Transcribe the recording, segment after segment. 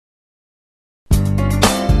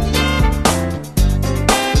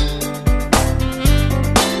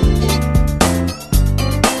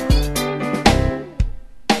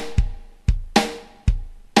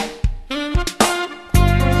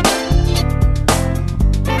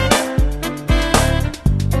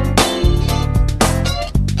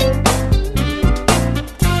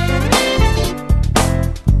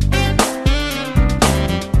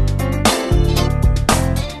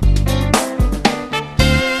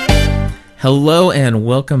Hello and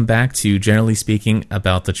welcome back to Generally Speaking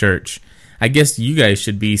About the Church. I guess you guys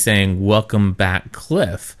should be saying welcome back,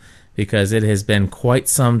 Cliff, because it has been quite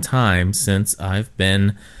some time since I've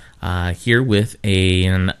been here with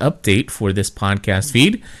an update for this podcast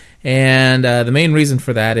feed. And the main reason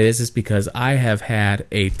for that is because I have had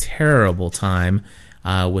a terrible time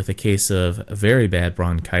with a case of very bad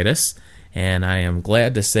bronchitis, and I am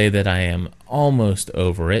glad to say that I am almost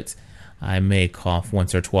over it. I may cough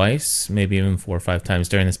once or twice, maybe even 4 or 5 times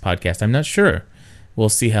during this podcast. I'm not sure. We'll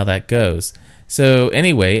see how that goes. So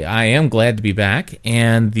anyway, I am glad to be back,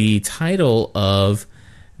 and the title of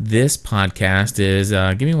this podcast is,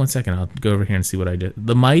 give me 1 second, I'll go over here and see what I did.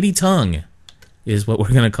 The Mighty Tongue is what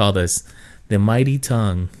we're going to call this. The Mighty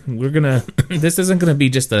Tongue. This isn't going to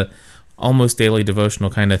be just a almost daily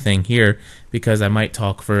devotional kind of thing here, because I might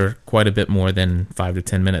talk for quite a bit more than 5 to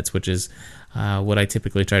 10 minutes, which is what I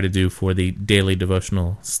typically try to do for the daily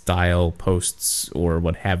devotional style posts or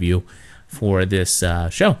what have you for this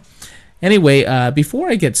show. Anyway, before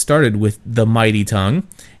I get started with the Mighty Tongue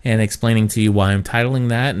and explaining to you why I'm titling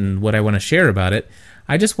that and what I want to share about it,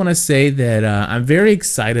 I just want to say that I'm very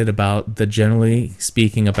excited about the Generally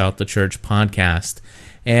Speaking About the Church podcast,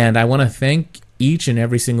 and I want to thank each and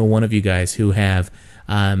every single one of you guys who have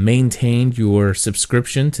maintained your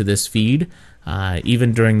subscription to this feed,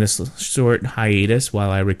 even during this short hiatus while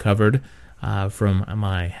I recovered from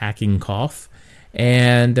my hacking cough.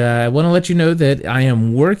 And I want to let you know that I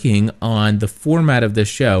am working on the format of this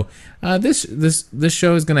show. This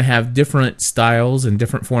show is going to have different styles and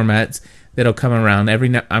different formats that'll come around.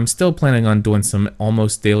 I'm still planning on doing some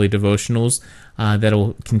almost daily devotionals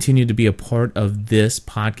that'll continue to be a part of this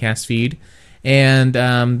podcast feed. And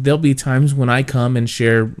there'll be times when I come and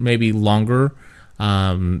share maybe longer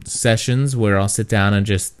sessions where I'll sit down and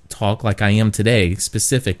just talk like I am today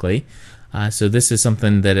specifically. So this is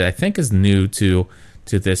something that I think is new to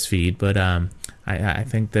this feed, but I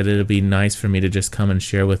think that it'll be nice for me to just come and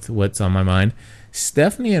share with what's on my mind.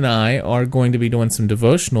 Stephanie and I are going to be doing some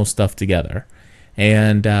devotional stuff together,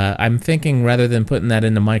 and I'm thinking rather than putting that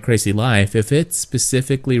into My Crazy Life, if it's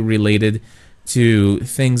specifically related to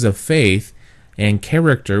things of faith and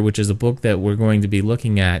character, which is a book that we're going to be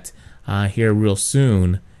looking at here real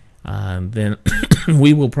soon, then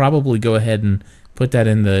we will probably go ahead and put that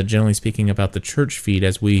in the Generally Speaking About the Church feed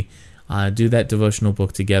as we do that devotional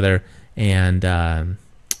book together and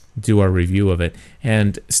do our review of it.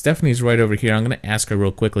 And Stephanie's right over here. I'm going to ask her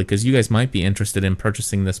real quickly because you guys might be interested in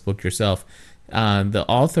purchasing this book yourself. The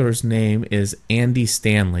author's name is Andy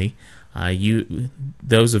Stanley.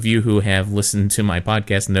 Those of you who have listened to my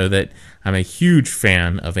podcast know that I'm a huge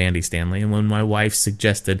fan of Andy Stanley, and when my wife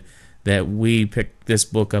suggested that we pick this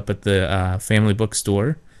book up at the family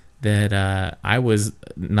bookstore, that I was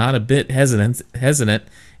not a bit hesitant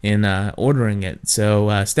in ordering it.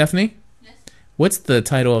 So, Stephanie, yes? What's the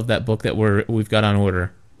title of that book that we've got on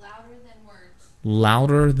order? Louder Than Words.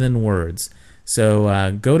 Louder Than Words.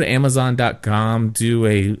 So go to Amazon.com, do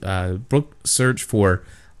a book search for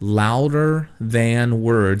Louder Than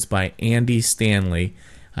Words by Andy Stanley.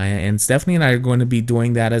 And Stephanie and I are going to be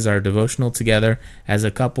doing that as our devotional together as a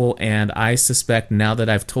couple, and I suspect now that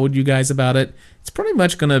I've told you guys about it, it's pretty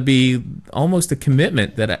much going to be almost a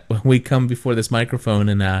commitment that we come before this microphone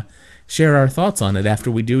and share our thoughts on it after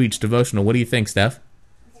we do each devotional. What do you think, Steph?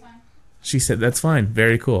 That's fine. She said, that's fine.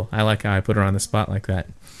 Very cool. I like how I put her on the spot like that.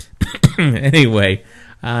 Anyway,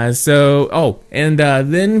 then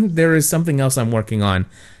there is something else I'm working on.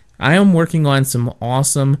 I am working on some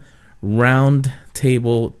awesome round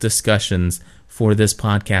table discussions for this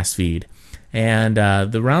podcast feed. And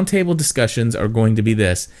the round table discussions are going to be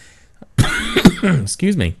this.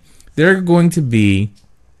 Excuse me. They're going to be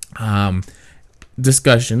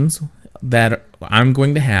discussions that I'm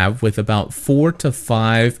going to have with about 4 to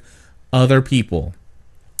 5 other people.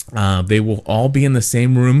 They will all be in the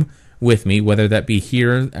same room with me, whether that be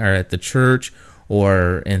here or at the church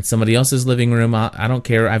or in somebody else's living room. I don't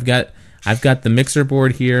care. I've got the mixer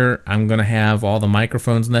board here. I'm going to have all the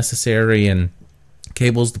microphones necessary and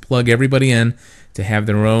cables to plug everybody in to have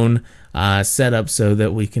their own setup so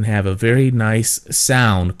that we can have a very nice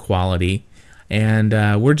sound quality. And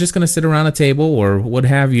we're just going to sit around a table or what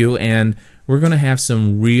have you, and we're going to have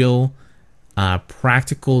some real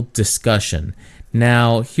practical discussion.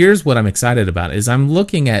 Now, here's what I'm excited about, is I'm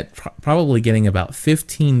looking at probably getting about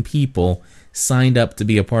 15 people signed up to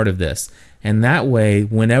be a part of this. And that way,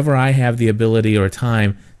 whenever I have the ability or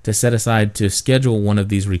time to set aside to schedule one of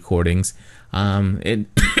these recordings,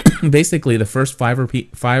 basically the first 4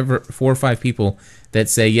 or 5 people that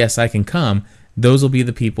say, yes, I can come, those will be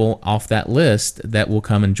the people off that list that will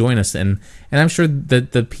come and join us. And I'm sure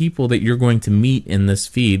that the people that you're going to meet in this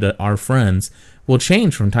feed, our friends, will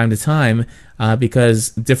change from time to time because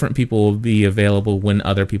different people will be available when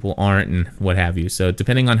other people aren't and what have you. So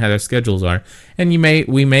depending on how their schedules are, and we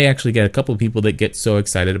may actually get a couple of people that get so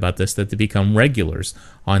excited about this that they become regulars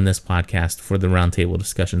on this podcast for the roundtable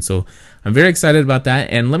discussion. So I'm very excited about that.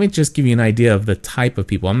 And let me just give you an idea of the type of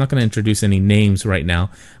people. I'm not going to introduce any names right now,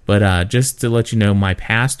 but just to let you know, my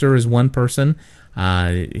pastor is one person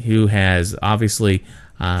who has obviously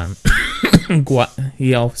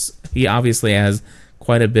he obviously has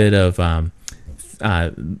quite a bit of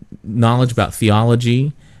knowledge about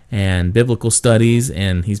theology and biblical studies,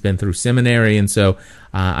 and he's been through seminary, and so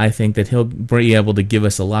I think that he'll be able to give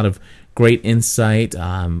us a lot of great insight,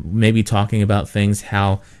 maybe talking about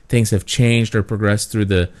how things have changed or progressed through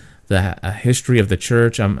the history of the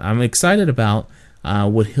church. I'm excited about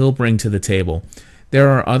what he'll bring to the table. There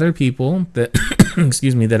are other people that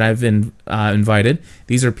that I've been invited.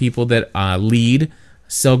 These are people that lead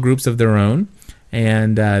cell groups of their own,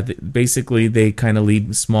 and basically they kind of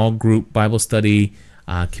lead small group Bible study,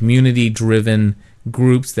 community-driven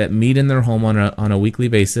groups that meet in their home on a weekly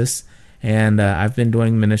basis. And I've been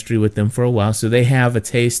doing ministry with them for a while, so they have a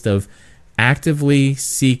taste of actively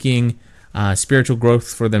seeking spiritual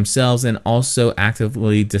growth for themselves and also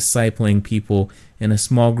actively discipling people in a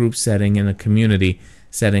small group setting, in a community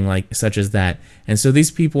setting such as that. And so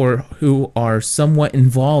these people who are somewhat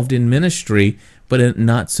involved in ministry, but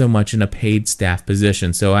not so much in a paid staff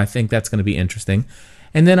position. So I think that's going to be interesting.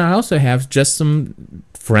 And then I also have just some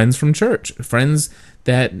friends from church, friends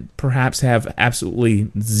that perhaps have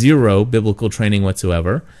absolutely zero biblical training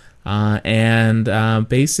whatsoever, and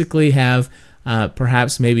basically have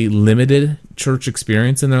perhaps maybe limited church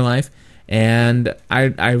experience in their life. And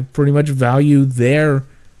I pretty much value their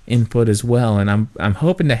input as well. And I'm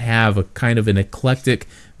hoping to have a kind of an eclectic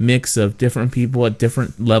mix of different people at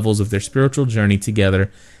different levels of their spiritual journey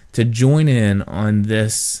together to join in on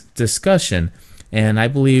this discussion. And I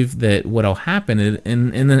believe that what'll happen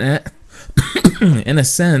in a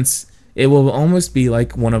sense, it will almost be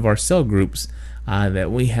like one of our cell groups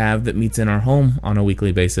that we have that meets in our home on a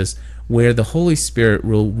weekly basis, where the Holy Spirit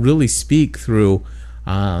will really speak through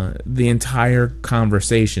the entire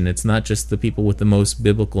conversation. It's not just the people with the most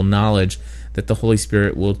biblical knowledge that the Holy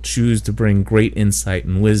Spirit will choose to bring great insight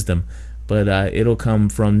and wisdom, but it'll come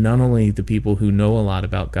from not only the people who know a lot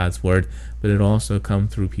about God's Word, but it'll also come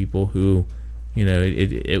through people who,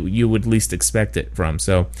 you would least expect it from.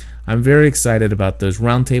 So I'm very excited about those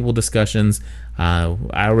roundtable discussions. I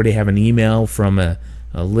already have an email from a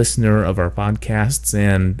listener of our podcasts,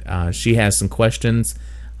 and she has some questions,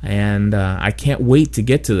 and I can't wait to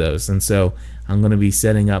get to those. And so I'm going to be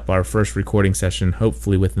setting up our first recording session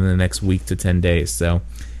hopefully within the next week to 10 days. So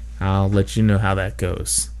I'll let you know how that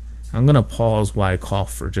goes. I'm going to pause while I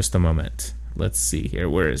cough for just a moment. Let's see here.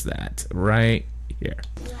 Where is that? Right here.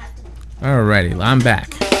 Alrighty, I'm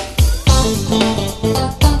back.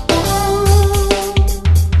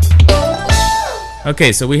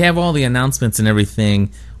 Okay, so we have all the announcements and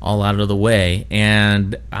everything all out of the way,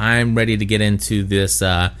 and I'm ready to get into this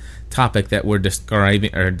topic that we're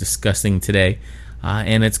discussing today,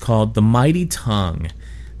 and it's called The Mighty Tongue.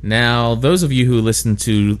 Now, those of you who listen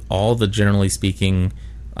to all the Generally Speaking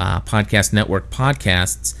Podcast Network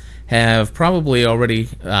podcasts have probably already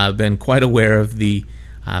been quite aware of the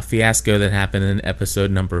fiasco that happened in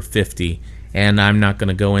episode number 50, and I'm not going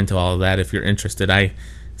to go into all of that. If you're interested, I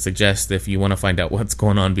suggest if you want to find out what's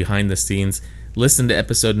going on behind the scenes, listen to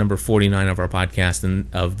episode number 49 of our podcast and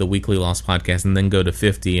of the Weekly Lost podcast, and then go to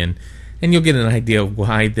 50, and you'll get an idea of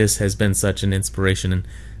why this has been such an inspiration and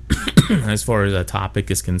as far as a topic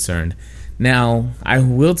is concerned. Now, I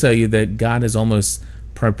will tell you that God has almost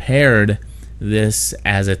prepared this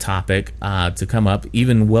as a topic to come up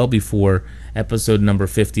even well before episode number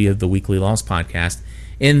 50 of the Weekly Lost podcast,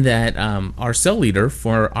 in that our cell leader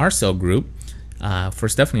for our cell group, for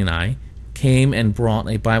Stephanie and I, came and brought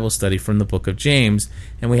a Bible study from the book of James,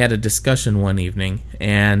 and we had a discussion one evening,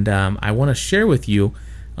 and I want to share with you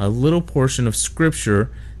a little portion of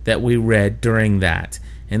scripture that we read during that.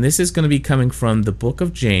 And this is going to be coming from the book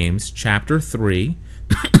of James, chapter 3,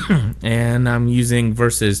 and I'm using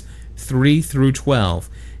verses 3 through 12,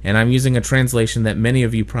 and I'm using a translation that many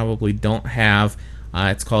of you probably don't have.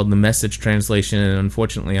 It's called the Message translation, and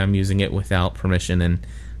unfortunately I'm using it without permission, and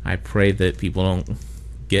I pray that people don't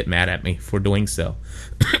get mad at me for doing so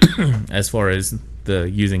as far as the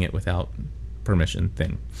using it without permission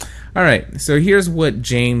thing. All right, so here's what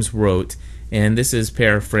James wrote, and this is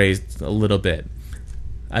paraphrased a little bit.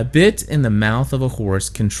 A bit in the mouth of a horse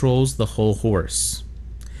controls the whole horse.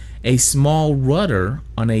 A small rudder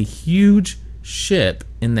on a huge ship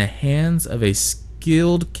in the hands of a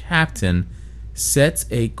skilled captain sets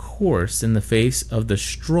a course in the face of the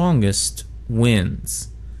strongest winds.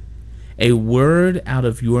 A word out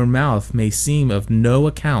of your mouth may seem of no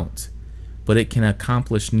account, but it can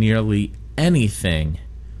accomplish nearly anything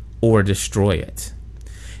or destroy it.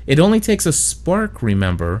 It only takes a spark,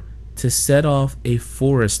 remember, to set off a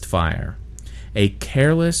forest fire. A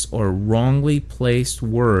careless or wrongly placed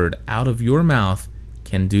word out of your mouth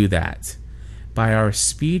can do that. By our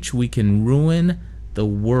speech, we can ruin the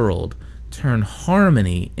world, turn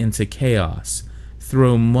harmony into chaos,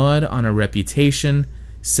 throw mud on a reputation,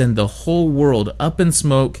 send the whole world up in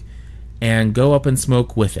smoke, and go up in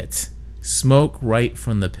smoke with it. Smoke right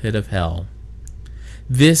from the pit of hell.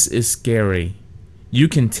 This is scary. You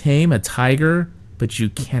can tame a tiger, but you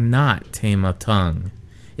cannot tame a tongue.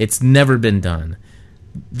 It's never been done.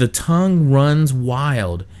 The tongue runs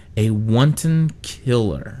wild, a wanton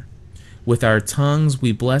killer. With our tongues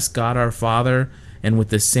we bless God our Father, and with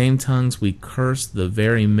the same tongues we curse the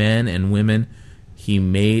very men and women He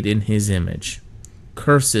made in His image.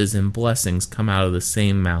 Curses and blessings come out of the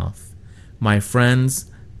same mouth. My friends,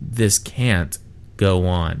 this can't go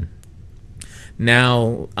on.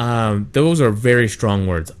 Now, those are very strong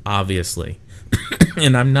words, obviously.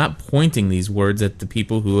 And I'm not pointing these words at the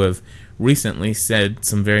people who have recently said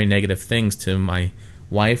some very negative things to my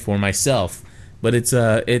wife or myself. But it's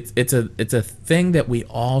a thing that we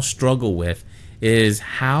all struggle with, is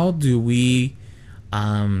how do we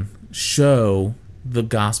show the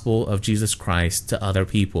gospel of Jesus Christ to other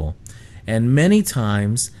people? And many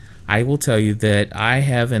times I will tell you that I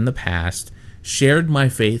have in the past shared my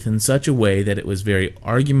faith in such a way that it was very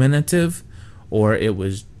argumentative, or it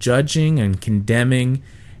was judging and condemning,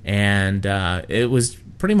 and it was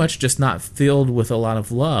pretty much just not filled with a lot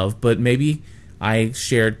of love, but maybe I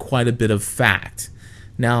shared quite a bit of fact.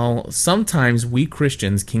 Now, sometimes we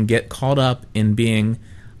Christians can get caught up in being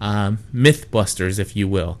mythbusters, if you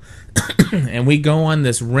will, and we go on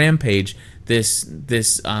this rampage,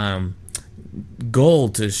 this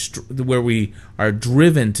goal where we are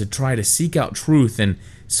driven to try to seek out truth and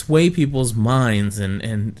sway people's minds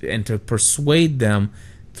and to persuade them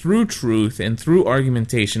through truth and through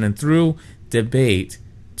argumentation and through debate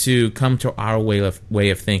to come to our way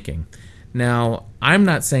of thinking. Now, I'm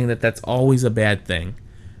not saying that that's always a bad thing,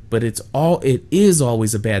 but it is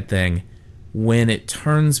always a bad thing when it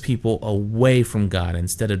turns people away from God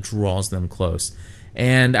instead of draws them close.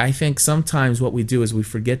 And I think sometimes what we do is we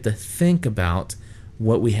forget to think about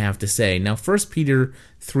what we have to say. Now, 1 Peter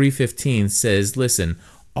 3:15 says, listen,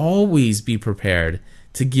 always be prepared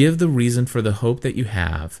to give the reason for the hope that you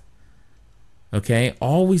have. Okay?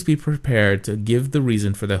 Always be prepared to give the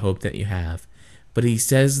reason for the hope that you have. But he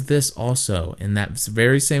says this also in that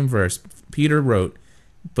very same verse. Peter wrote,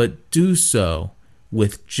 but do so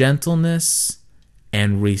with gentleness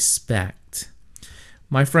and respect.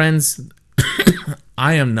 My friends,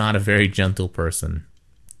 I am not a very gentle person.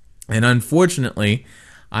 And unfortunately,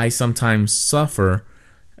 I sometimes suffer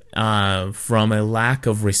from a lack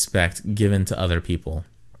of respect given to other people.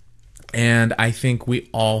 And I think we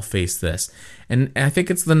all face this. And I think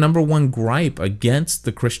it's the number one gripe against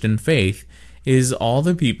the Christian faith is all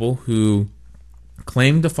the people who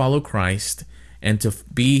claim to follow Christ and to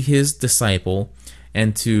be His disciple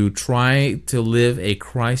and to try to live a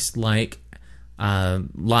Christ-like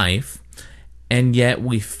life, and yet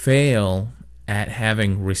we fail at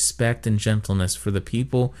having respect and gentleness for the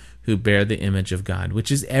people who bear the image of God, which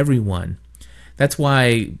is everyone. That's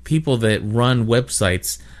why people that run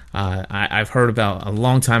websites, I've heard about a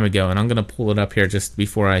long time ago, and I'm going to pull it up here just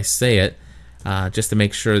before I say it, just to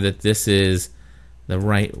make sure that this is the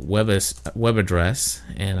right web address,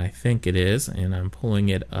 and I think it is, and I'm pulling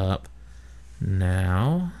it up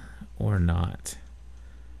now, or not.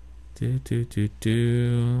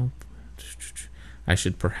 I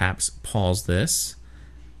should perhaps pause this,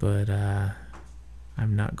 but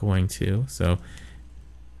I'm not going to, so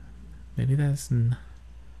maybe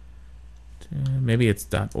maybe it's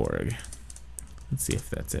 .org. Let's see if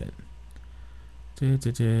that's it.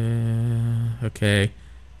 Okay.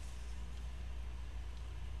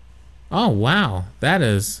 Oh, wow. That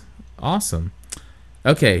is awesome.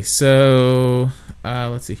 Okay, so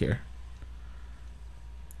let's see here.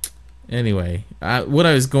 Anyway, what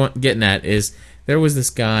I was getting at is there was this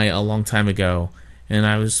guy a long time ago, and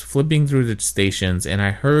I was flipping through the stations, and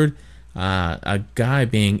I heard a guy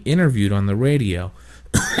being interviewed on the radio,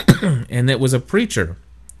 and it was a preacher.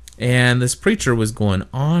 And this preacher was going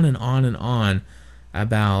on and on and on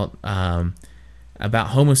about about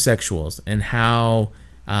homosexuals and how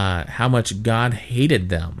much God hated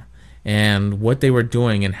them and what they were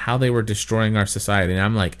doing and how they were destroying our society. And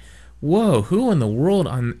I'm like, whoa, who in the world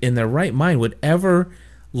in their right mind would ever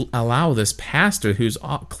allow this pastor who's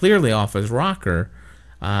clearly off his rocker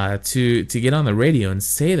to get on the radio and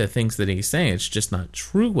say the things that he's saying? It's just not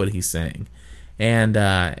true what he's saying. And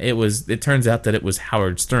it turns out that it was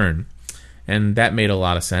Howard Stern. And that made a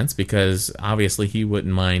lot of sense because obviously he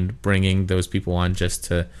wouldn't mind bringing those people on just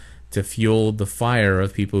to fuel the fire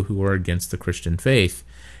of people who are against the Christian faith.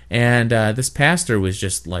 And this pastor was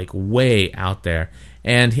just like way out there.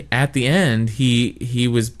 And at the end,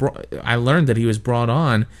 I learned that he was brought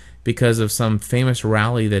on because of some famous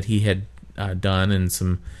rally that he had done and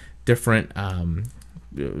some different,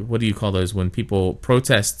 what do you call those when people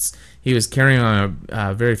protests? He was carrying on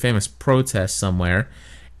a very famous protest somewhere.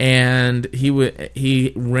 And he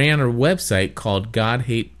ran a website called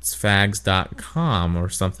GodHatesFags.com or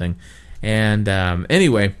something. And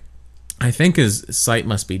anyway, I think his site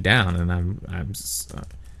must be down, and I'm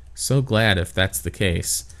so glad if that's the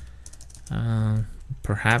case.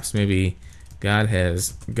 Perhaps maybe God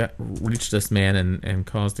has reached this man and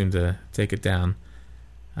caused him to take it down.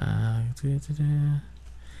 I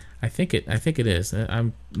think it is.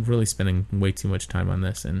 I'm really spending way too much time on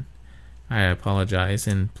this, and I apologize,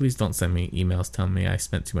 and please don't send me emails telling me I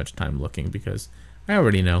spent too much time looking because I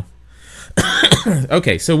already know.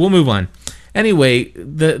 Okay, so we'll move on. Anyway,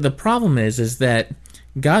 the problem is that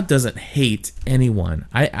God doesn't hate anyone.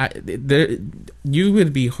 You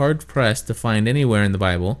would be hard pressed to find anywhere in the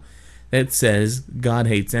Bible that says God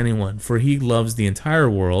hates anyone, for He loves the entire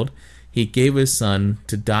world. He gave His Son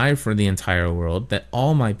to die for the entire world that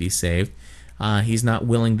all might be saved. He's not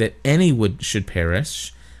willing that any should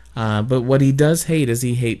perish. But what He does hate is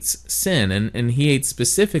He hates sin, and He hates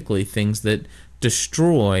specifically things that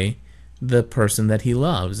destroy the person that He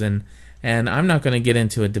loves. And I'm not going to get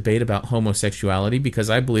into a debate about homosexuality because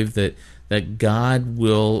I believe that God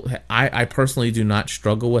will. I personally do not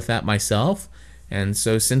struggle with that myself, and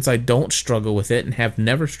so since I don't struggle with it and have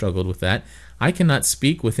never struggled with that, I cannot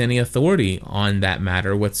speak with any authority on that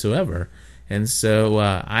matter whatsoever. And so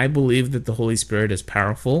I believe that the Holy Spirit is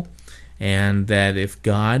powerful, and that if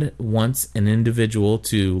God wants an individual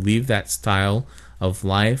to leave that style of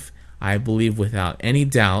life, I believe without any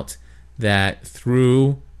doubt that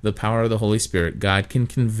through the power of the Holy Spirit, God can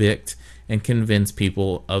convict and convince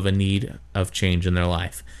people of a need of change in their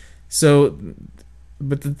life. So,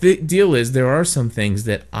 but the deal is there are some things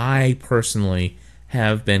that I personally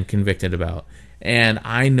have been convicted about, and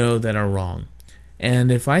I know that are wrong.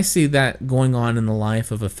 And if I see that going on in the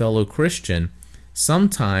life of a fellow Christian,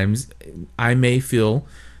 sometimes I may feel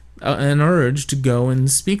an urge to go and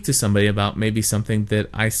speak to somebody about maybe something that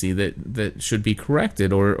I see that should be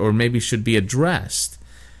corrected or maybe should be addressed.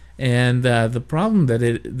 And the problem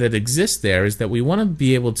that exists there is that we want to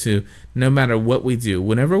be able to, no matter what we do,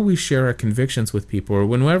 whenever we share our convictions with people or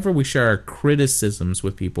whenever we share our criticisms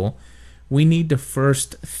with people, we need to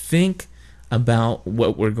first think about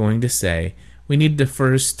what we're going to say. We need to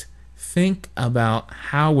first think about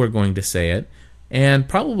how we're going to say it. And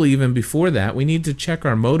probably even before that, we need to check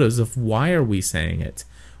our motives of why are we saying it?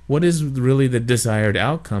 What is really the desired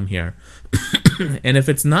outcome here? And if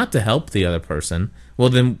it's not to help the other person, well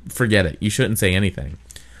then forget it. You shouldn't say anything.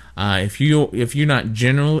 If you're not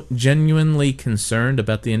genuinely concerned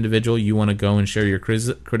about the individual you want to go and share your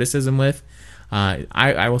criticism with,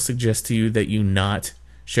 I will suggest to you that you not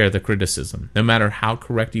share the criticism, no matter how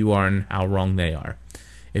correct you are and how wrong they are.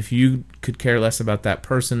 If you could care less about that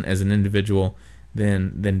person as an individual,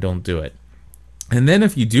 then don't do it. And then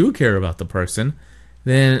if you do care about the person,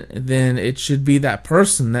 then it should be that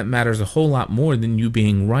person that matters a whole lot more than you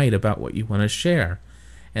being right about what you want to share.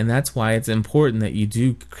 And that's why it's important that you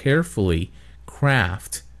do carefully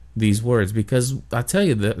craft these words, because I tell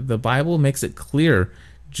you, the Bible makes it clear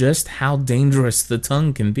just how dangerous the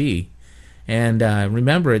tongue can be. And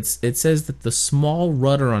remember, it says that the small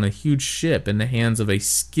rudder on a huge ship in the hands of a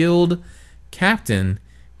skilled captain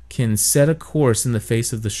can set a course in the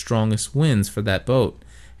face of the strongest winds for that boat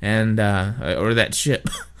and or that ship.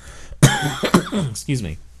 Excuse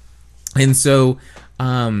me. And so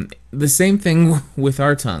the same thing with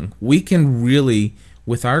our tongue. We can really,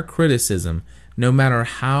 with our criticism, no matter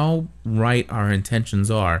how right our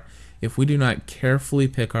intentions are, if we do not carefully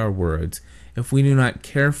pick our words, if we do not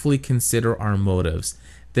carefully consider our motives,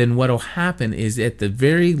 then what will happen is at the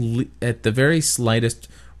very slightest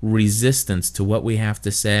resistance to what we have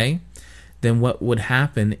to say, then what would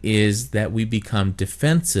happen is that we become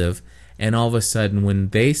defensive, and all of a sudden when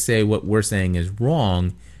they say what we're saying is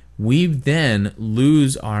wrong, we then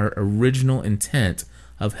lose our original intent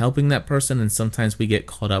of helping that person, and sometimes we get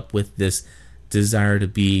caught up with this desire to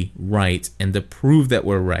be right and to prove that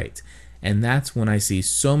we're right. And that's when I see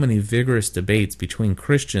so many vigorous debates between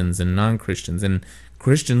Christians and non-Christians and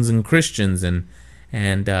Christians, and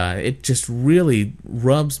it just really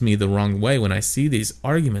rubs me the wrong way when I see these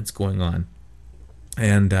arguments going on.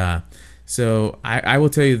 And so I will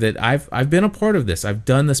tell you that I've been a part of this. I've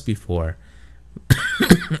done this before.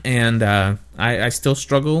 And I still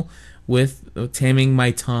struggle with taming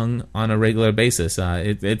my tongue on a regular basis.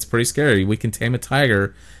 It's pretty scary. We can tame a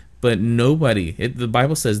tiger, but the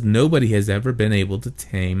Bible says nobody has ever been able to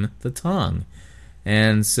tame the tongue.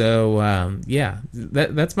 And so,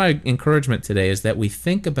 that's my encouragement today, is that we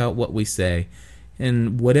think about what we say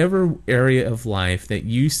in whatever area of life that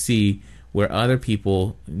you see where other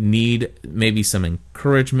people need maybe some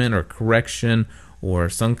encouragement or correction or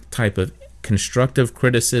some type of constructive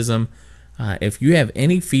criticism. If you have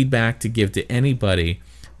any feedback to give to anybody,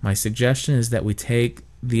 my suggestion is that we take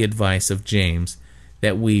the advice of James,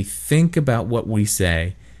 that we think about what we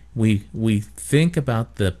say. We think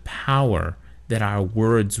about the power that our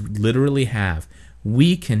words literally have.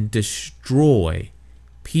 We can destroy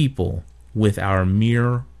people with our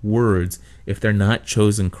mere words if they're not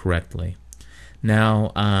chosen correctly.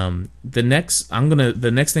 Now, the next thing I'm going to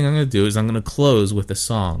do is I'm going to close with a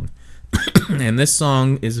song. And this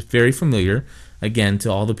song is very familiar, again,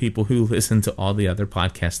 to all the people who listen to all the other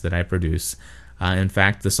podcasts that I produce. In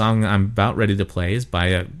fact, the song I'm about ready to play is by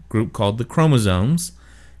a group called The Chromozomes,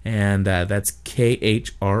 and that's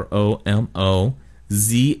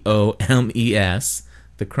KHROMOZOMES,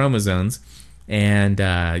 The Chromozomes, and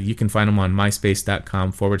you can find them on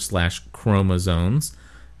myspace.com/chromozones,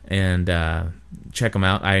 and check them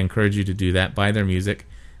out. I encourage you to do that. Buy their music.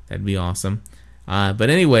 That'd be awesome. But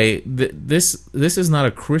anyway, this is not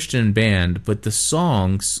a Christian band, but the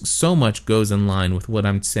song so much goes in line with what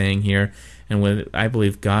I'm saying here and what I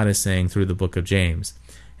believe God is saying through the book of James.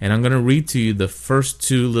 And I'm going to read to you the first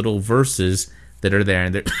two little verses that are there.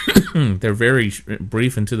 And they're very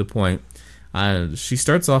brief and to the point. She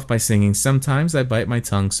starts off by singing, "Sometimes I bite my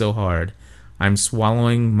tongue so hard, I'm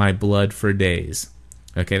swallowing my blood for days."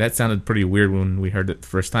 Okay, that sounded pretty weird when we heard it the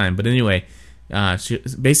first time. But anyway,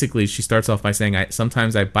 she starts off by saying,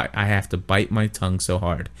 sometimes I have to bite my tongue so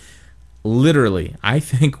hard. Literally, I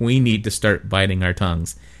think we need to start biting our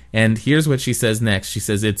tongues. And here's what she says next. She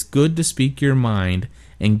says, "It's good to speak your mind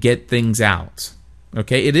and get things out."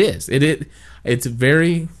 Okay, it is. It's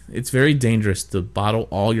very dangerous to bottle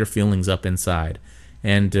all your feelings up inside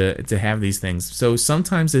and to have these things. So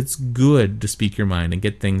sometimes it's good to speak your mind and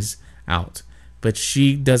get things out. But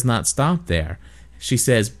she does not stop there. She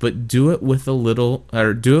says, but do it with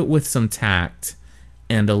some tact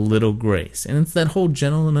and a little grace. And it's that whole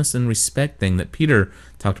gentleness and respect thing that Peter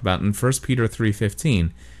talked about in 1 Peter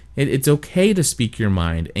 3:15. It's okay to speak your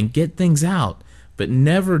mind and get things out, but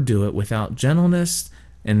never do it without gentleness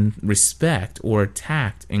and respect or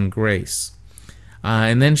tact and grace.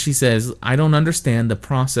 And then she says, I don't understand the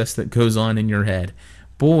process that goes on in your head.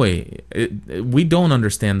 Boy, we don't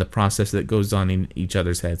understand the process that goes on in each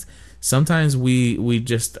other's heads. Sometimes we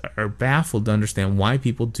just are baffled to understand why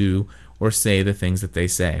people do or say the things that they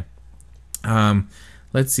say.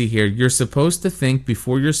 Let's see here. You're supposed to think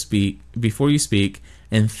before you speak,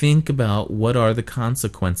 and think about what are the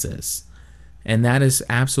consequences. And that is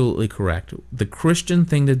absolutely correct. The Christian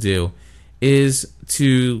thing to do is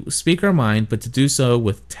to speak our mind, but to do so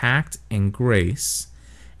with tact and grace.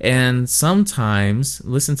 And sometimes,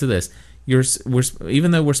 listen to this,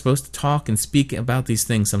 even though we're supposed to talk and speak about these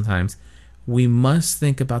things sometimes, we must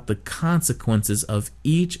think about the consequences of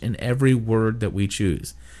each and every word that we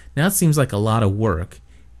choose. Now, it seems like a lot of work,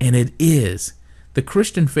 and it is. The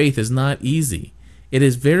Christian faith is not easy. It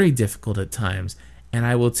is very difficult at times, and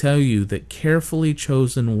I will tell you that carefully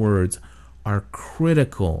chosen words are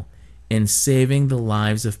critical in saving the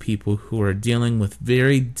lives of people who are dealing with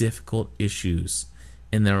very difficult issues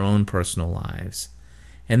in their own personal lives.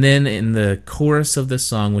 And then in the chorus of the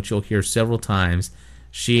song, which you'll hear several times,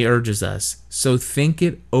 she urges us, so think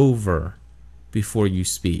it over before you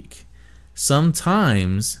speak.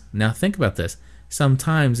 Sometimes, now think about this,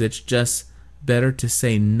 sometimes it's just better to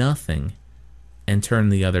say nothing and turn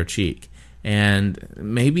the other cheek. And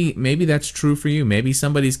maybe that's true for you. Maybe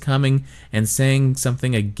somebody's coming and saying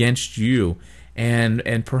something against you,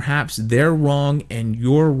 and perhaps they're wrong and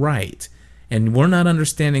you're right. And we're not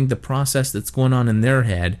understanding the process that's going on in their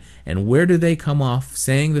head, and where do they come off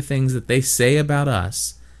saying the things that they say about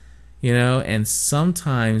us, and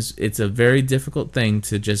sometimes it's a very difficult thing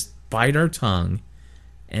to just bite our tongue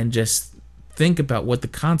and just think about what the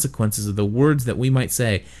consequences of the words that we might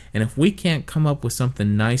say. And if we can't come up with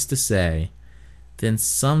something nice to say, then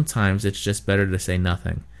sometimes it's just better to say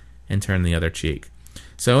nothing and turn the other cheek.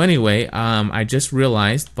 So anyway, I just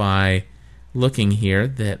realized by looking here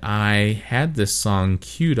that I had this song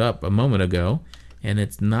queued up a moment ago, and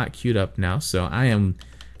it's not queued up now. So I am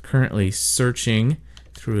currently searching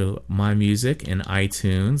through my music in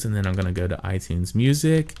iTunes, and then I'm going to go to iTunes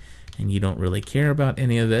Music, and you don't really care about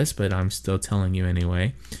any of this, but I'm still telling you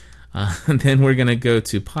anyway. And then we're going to go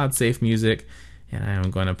to PodSafe Music, and I'm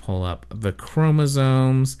going to pull up The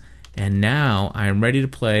Chromosomes, and now I'm ready to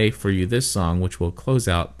play for you this song, which will close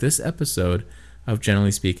out this episode of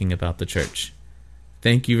Generally Speaking About the Church.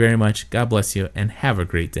 Thank you very much. God bless you, and have a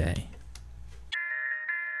great day.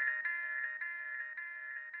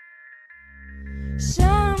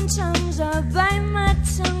 Sometimes I bite my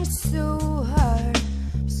tongue so hard,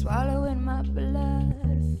 swallowing my blood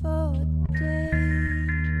for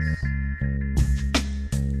days.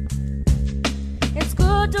 It's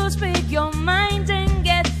good to speak your mind and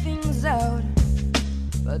get things out,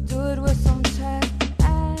 but do it with some tact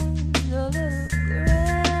and a little grace.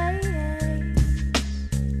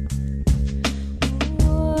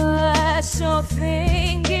 So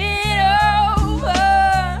think it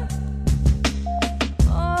over.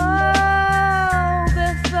 Oh,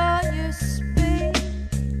 before you speak.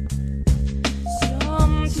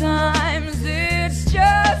 Sometimes it's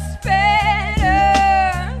just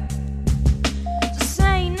better to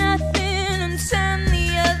say nothing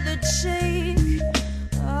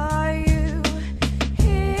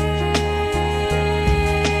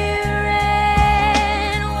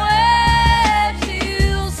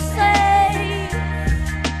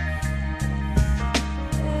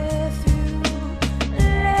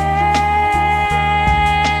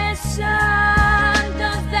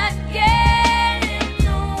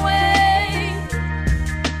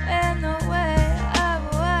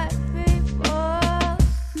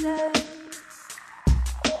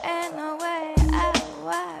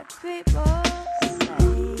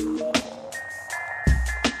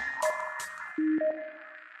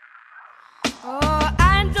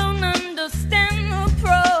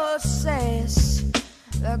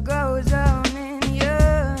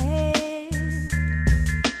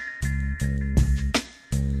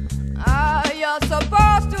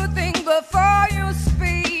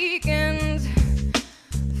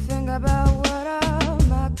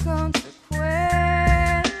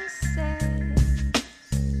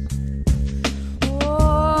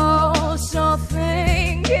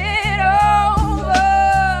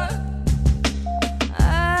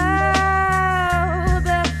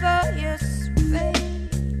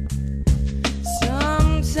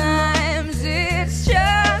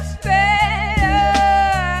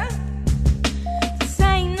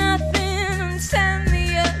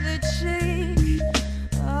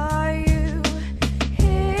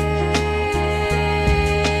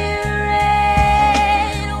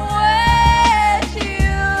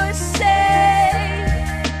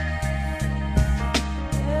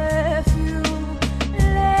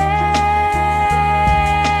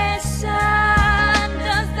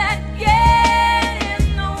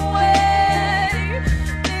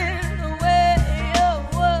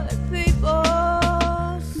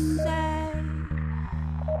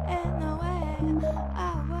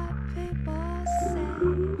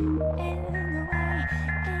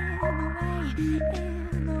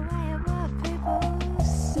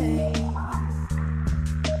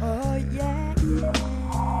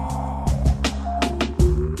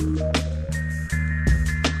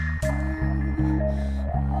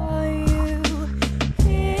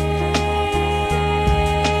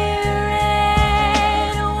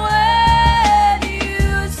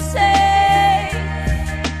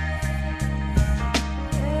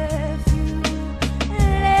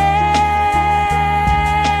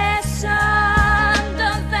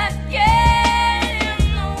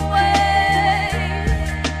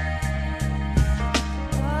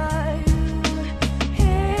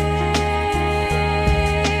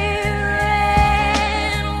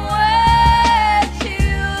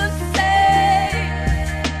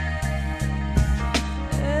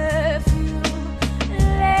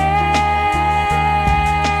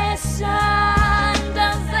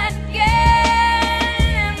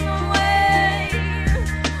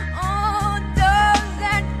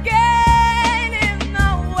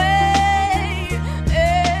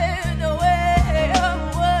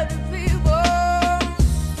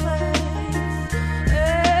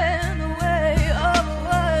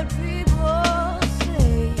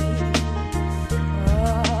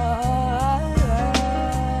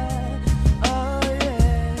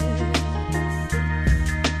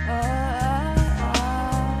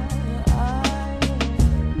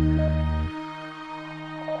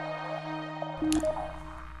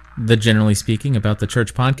The Generally Speaking About the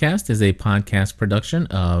Church podcast is a podcast production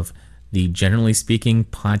of the Generally Speaking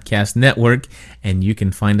Podcast Network, and you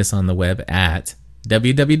can find us on the web at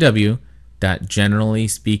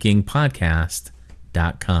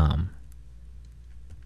www.generallyspeakingpodcast.com.